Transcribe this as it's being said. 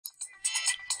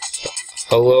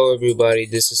Hello everybody,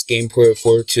 this is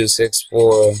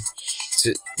Gameplayer4264.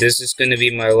 This is going to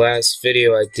be my last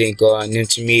video, I think, on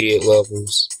intermediate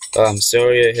levels.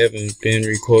 Sorry I haven't been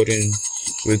recording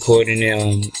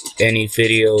any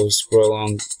videos for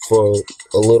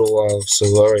a little while. So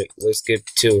alright, let's get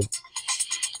to it.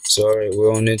 So alright,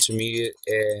 we're on intermediate,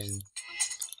 and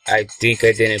I think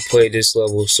I didn't play this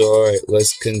level. So alright,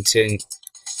 let's continue.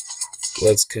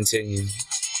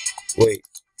 Wait.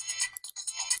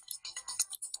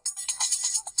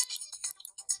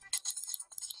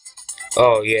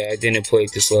 Oh yeah, I didn't play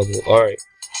this level. Alright.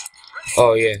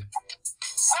 Oh yeah.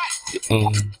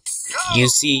 You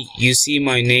see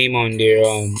my name on there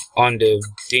on the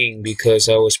thing because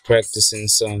I was practicing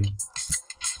some.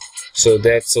 So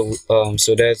that's a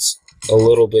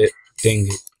little bit thing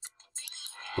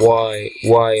why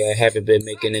I haven't been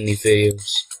making any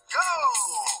videos.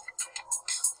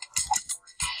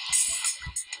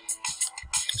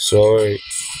 So alright,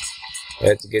 I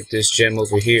have to get this gem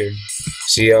over here.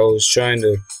 See, I was trying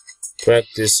to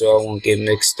practice so I won't get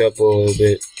mixed up a little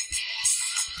bit,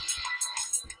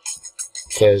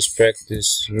 because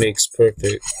practice makes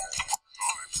perfect,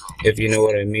 if you know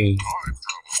what I mean.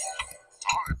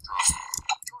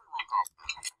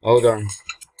 Hold on.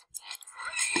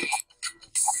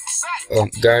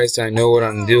 Guys, I know what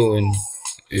I'm doing.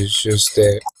 It's just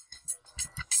that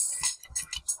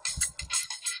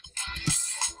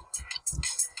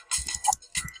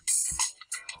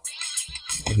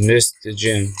I missed the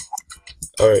gem.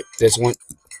 Alright, there's one.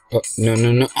 No.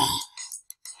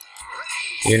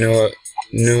 You know what?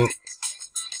 No.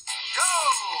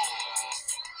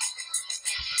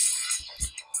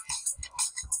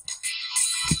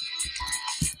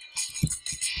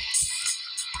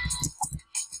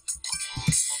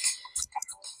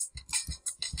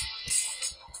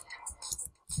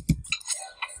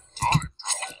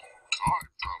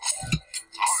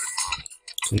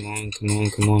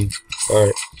 Come on.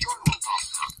 Alright.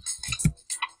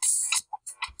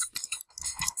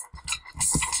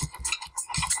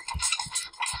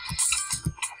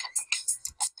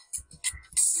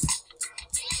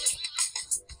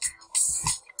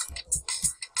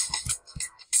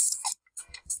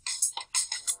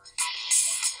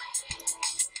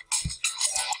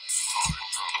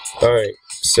 Alright,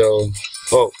 so,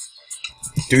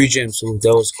 3 gems. Ooh,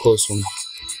 that was a close one.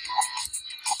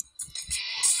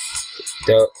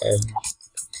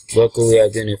 Luckily I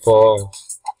didn't fall off.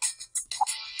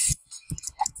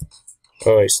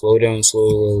 Alright, slow down,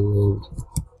 slow.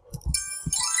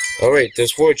 Alright,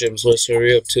 there's 4 gems. Let's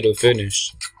hurry up to the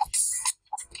finish.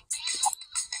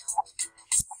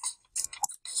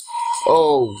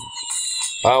 Oh,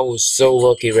 I was so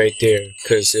lucky right there,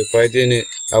 because if I didn't,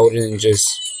 I wouldn't just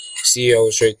see I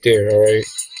was right there. Alright,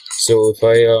 so if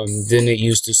I didn't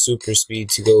use the super speed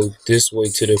to go this way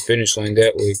to the finish line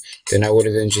that way, then I would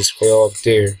have then just fell off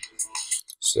there.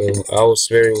 So I was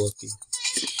very lucky.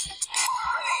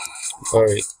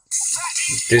 Alright,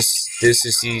 this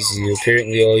is easy.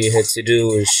 Apparently all you had to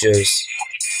do is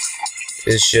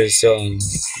just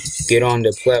get on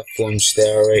the platforms that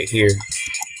are right here,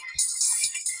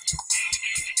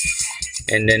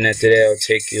 and then after that I'll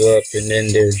take you up, and then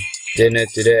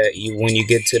after that, when you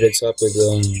get to the top of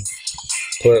the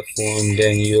platform,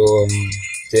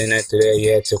 then after that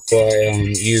you have to fly,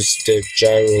 use the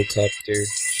gyrocopter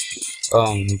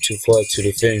to fly to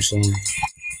the finish line.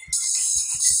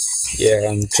 Yeah,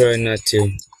 I'm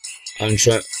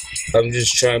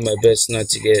just trying my best not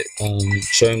to get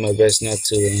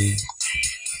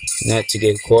not to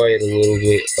get quiet a little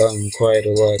bit, quiet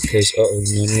a lot, cause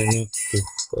no.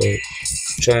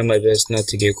 Trying my best not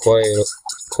to get quiet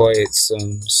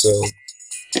some, so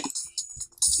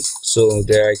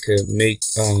that I could make,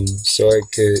 so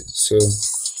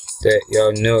that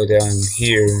y'all know that I'm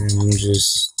here, and I'm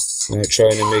just not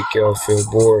trying to make y'all feel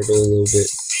bored a little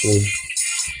bit. Ooh.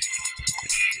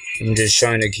 I'm just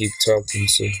trying to keep talking,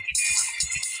 so.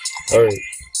 Alright.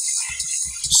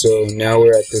 So now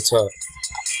we're at the top.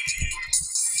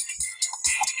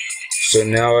 So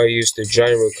now I used the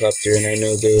gyrocopter, and I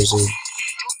know there was a...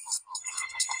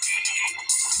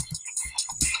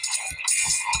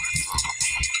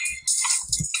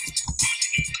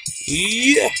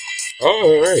 Yeah!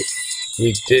 Alright.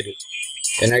 We did it.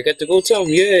 And I got to go tell him,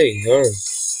 yay! Alright.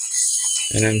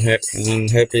 And I'm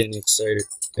happy and excited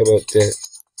about that.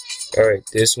 Alright,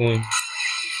 this one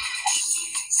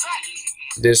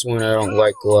I don't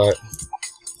like a lot.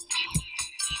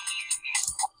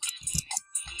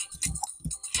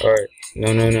 Alright, no.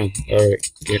 Alright,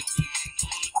 get.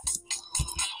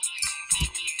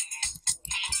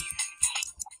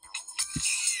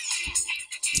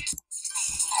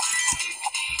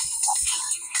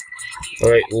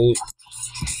 Alright, well,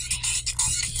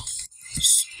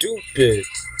 stupid.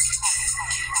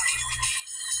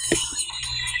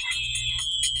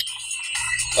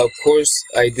 Of course,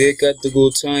 I did got the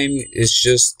gold time. It's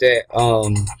just that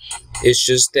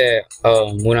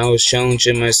when I was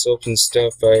challenging myself and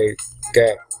stuff, I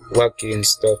got lucky and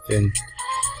stuff, and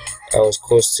I was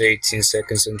close to 18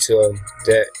 seconds until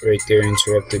that right there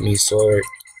interrupted me. So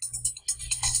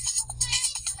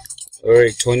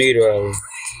alright, Tornado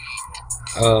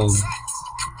Alley.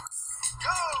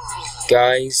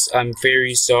 Guys, I'm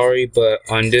very sorry, but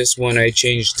on this one I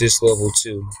changed this level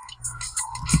too.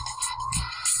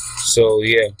 So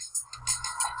yeah,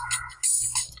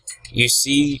 you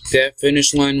see that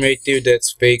finish line right there?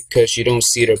 That's fake because you don't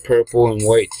see the purple and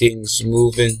white things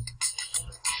moving,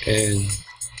 and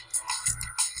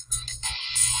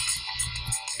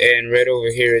right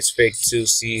over here it's fake too.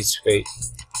 See, it's fake.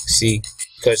 See,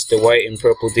 because the white and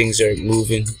purple things are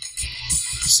moving.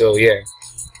 So yeah,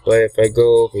 but if I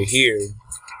go over here,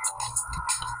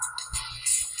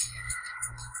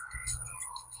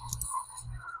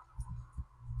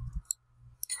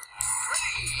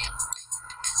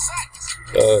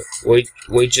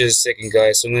 wait just a second,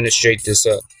 guys. I'm gonna straighten this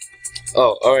up.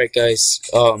 Oh, alright, guys.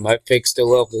 I fixed the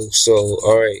level. So,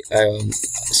 alright.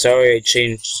 Sorry I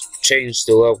changed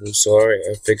the level. So, alright,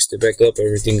 I fixed it back up.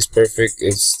 Everything's perfect.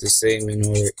 It's the same. And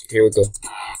alright, here we go.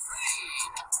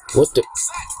 What the?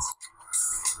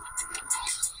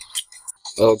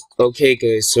 Okay,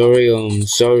 guys. Sorry.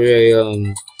 Sorry.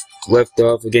 I left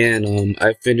off again.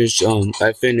 I finished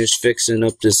fixing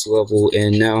up this level,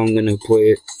 and now I'm gonna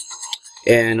play it.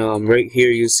 And right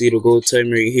here you see the gold time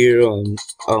right here.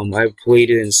 I played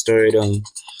it and started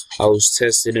I was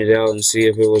testing it out and see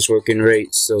if it was working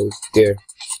right. So there.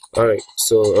 Alright,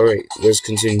 so alright, let's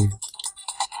continue.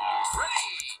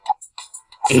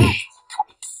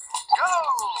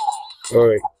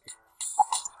 Alright.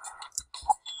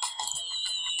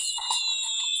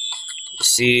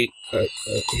 See,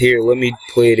 here, let me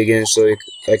play it again so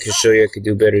I can show you I could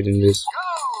do better than this.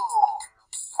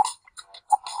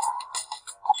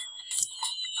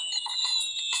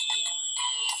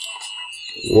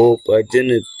 Well, I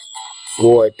didn't.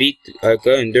 Well, I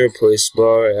got in third place, but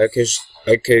alright,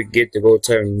 I could get the gold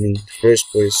time in first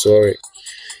place. So alright,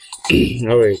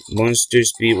 alright, Monster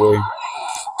Speedway.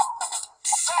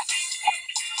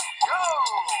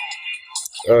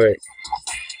 Alright,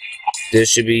 this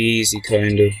should be easy,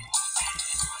 kinda.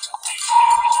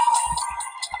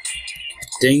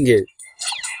 Dang it.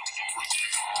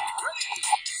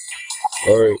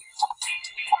 Alright.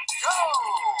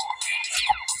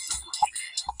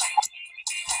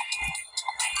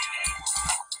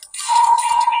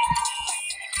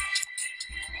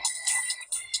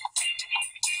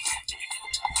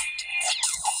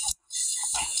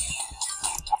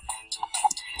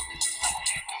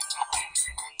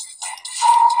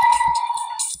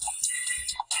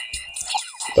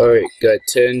 Alright, got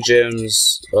 10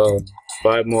 gems,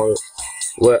 5 more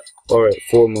left, alright,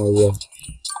 4 more left.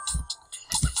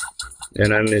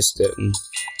 And I missed that.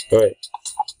 Alright,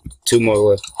 2 more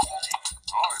left.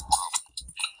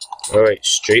 Alright,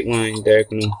 straight line,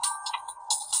 diagonal.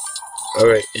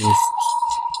 Alright, and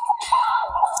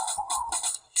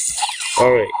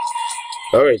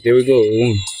alright, there we go, we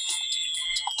won.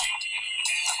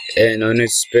 And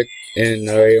and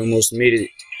I almost made it,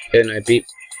 and I beat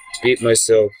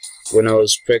myself when I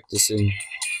was practicing.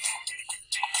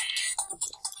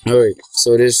 Alright,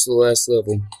 so this is the last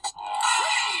level.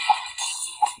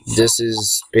 This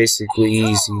is basically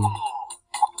easy.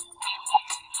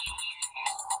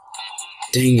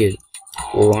 Dang it.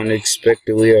 Well,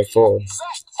 unexpectedly I fall.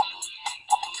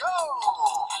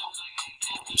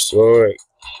 So alright.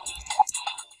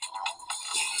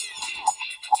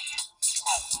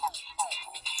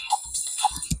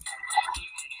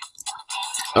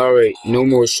 Alright, no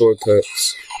more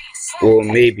shortcuts. Well,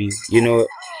 maybe. You know what?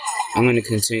 I'm gonna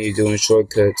continue doing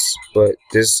shortcuts, but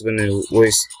this is gonna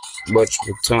waste much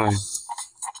of time.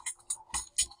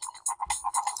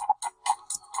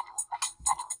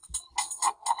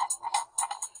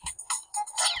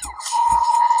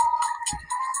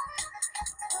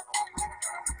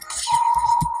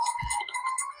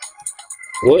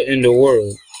 What in the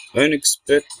world?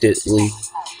 Unexpectedly.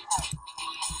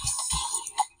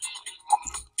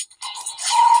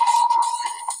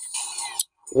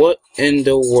 What in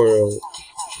the world?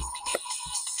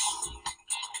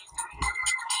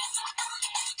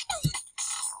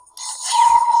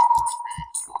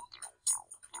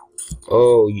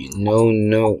 Oh,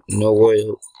 no way.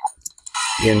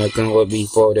 You're not gonna let me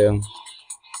fall down.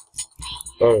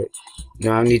 Alright.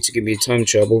 Now I need to give me time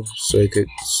travel so I could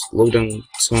slow down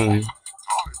time.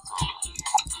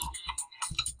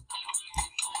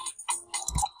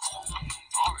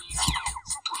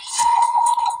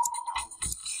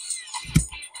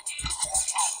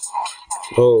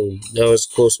 Oh, that was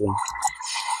a close one.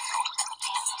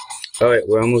 Alright,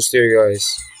 we're almost there, guys.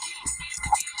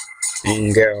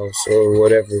 And gals, or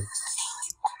whatever.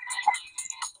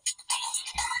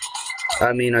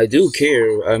 I mean, I do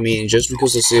care. I mean, just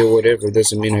because I say whatever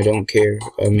doesn't mean I don't care.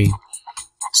 I mean,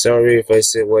 sorry if I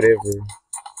said whatever.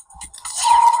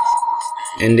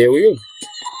 And there we go.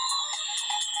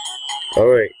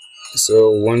 Alright,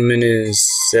 so 1 minute and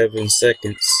 7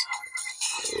 seconds.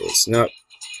 It's not,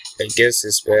 I guess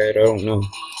it's bad, I don't know.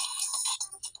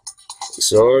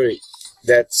 So alright,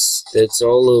 that's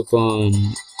all of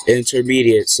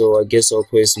intermediate, so I guess I'll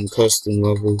play some custom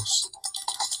levels.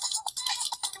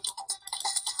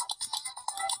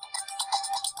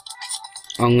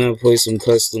 I'm gonna play some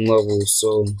custom levels,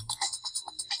 so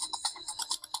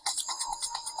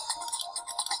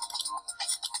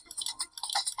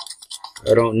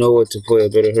I don't know what to play, I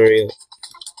better hurry up.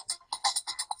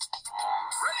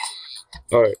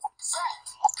 Alright.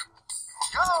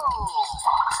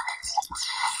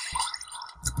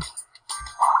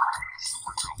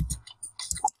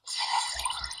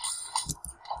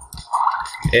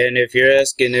 And if you're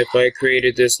asking if I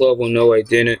created this level, no I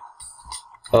didn't.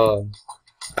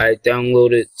 I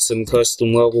downloaded some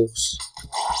custom levels.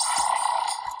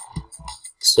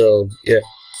 So, yeah.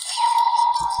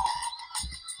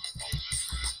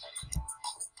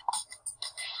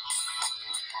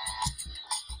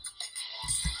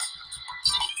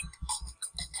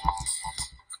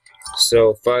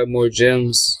 So 5 more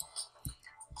gems,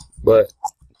 but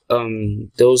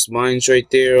those mines right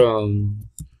there,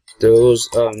 those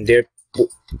they're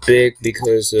big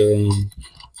because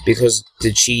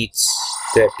the cheats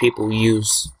that people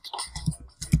use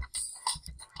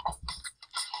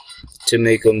to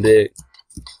make them big.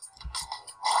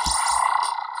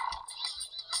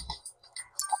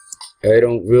 I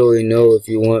don't really know if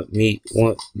you want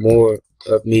more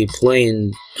of me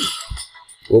playing.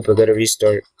 Oop, I gotta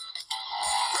restart.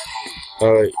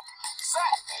 Alright.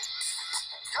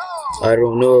 I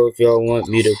don't know if y'all want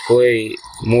me to play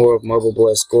more of Marble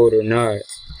Blast Gold or not.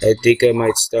 I think I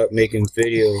might stop making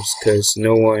videos because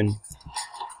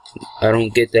I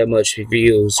don't get that much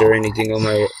views or anything on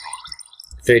my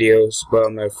videos. But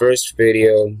on my first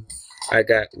video, I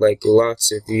got like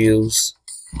lots of views.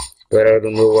 But I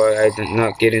don't know why I'm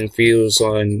not getting views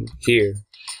on here.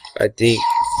 I think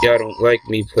y'all don't like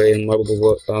me playing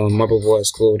Marble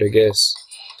Blast Gold, I guess.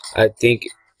 I think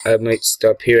I might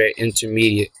stop here at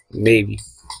intermediate, maybe.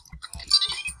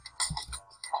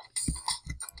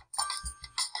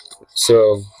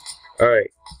 So,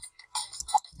 alright.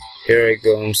 Here I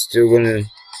go. I'm still gonna.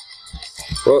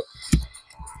 Oh.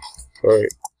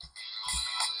 Alright.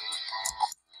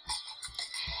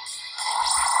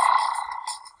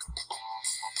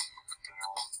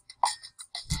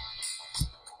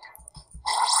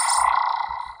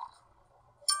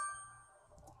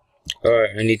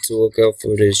 Alright, I need to look out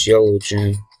for this yellow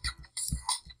gem.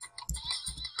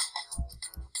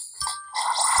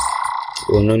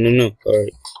 Oh, no.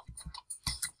 Alright.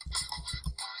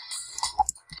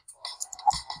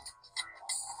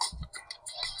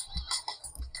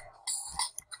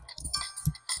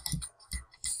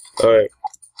 Alright.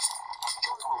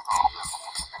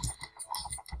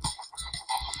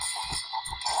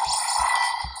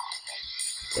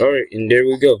 Alright, and there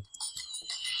we go.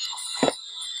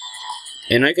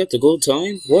 And I got the gold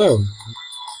time? Wow.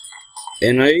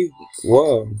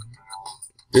 Wow.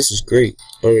 This is great.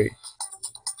 Alright.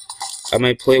 I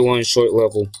might play one short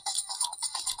level.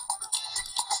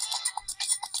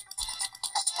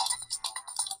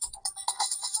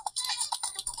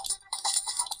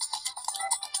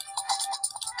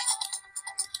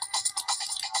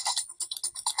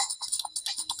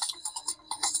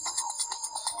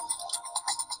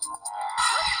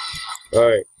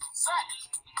 Alright.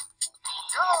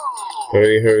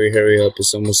 Hurry up.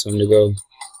 It's almost time to go.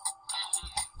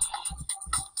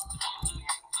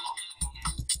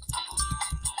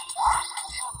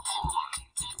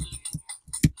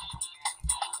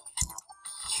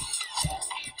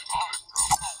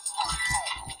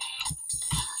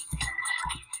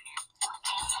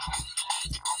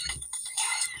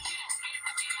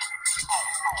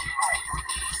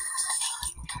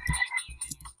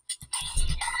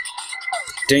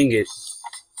 Dang it.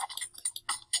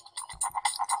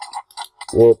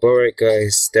 Well, alright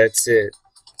guys, that's it.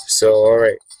 So,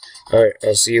 alright,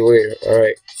 I'll see you later.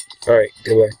 Alright,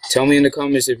 goodbye. Tell me in the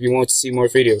comments if you want to see more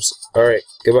videos. Alright,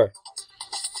 goodbye.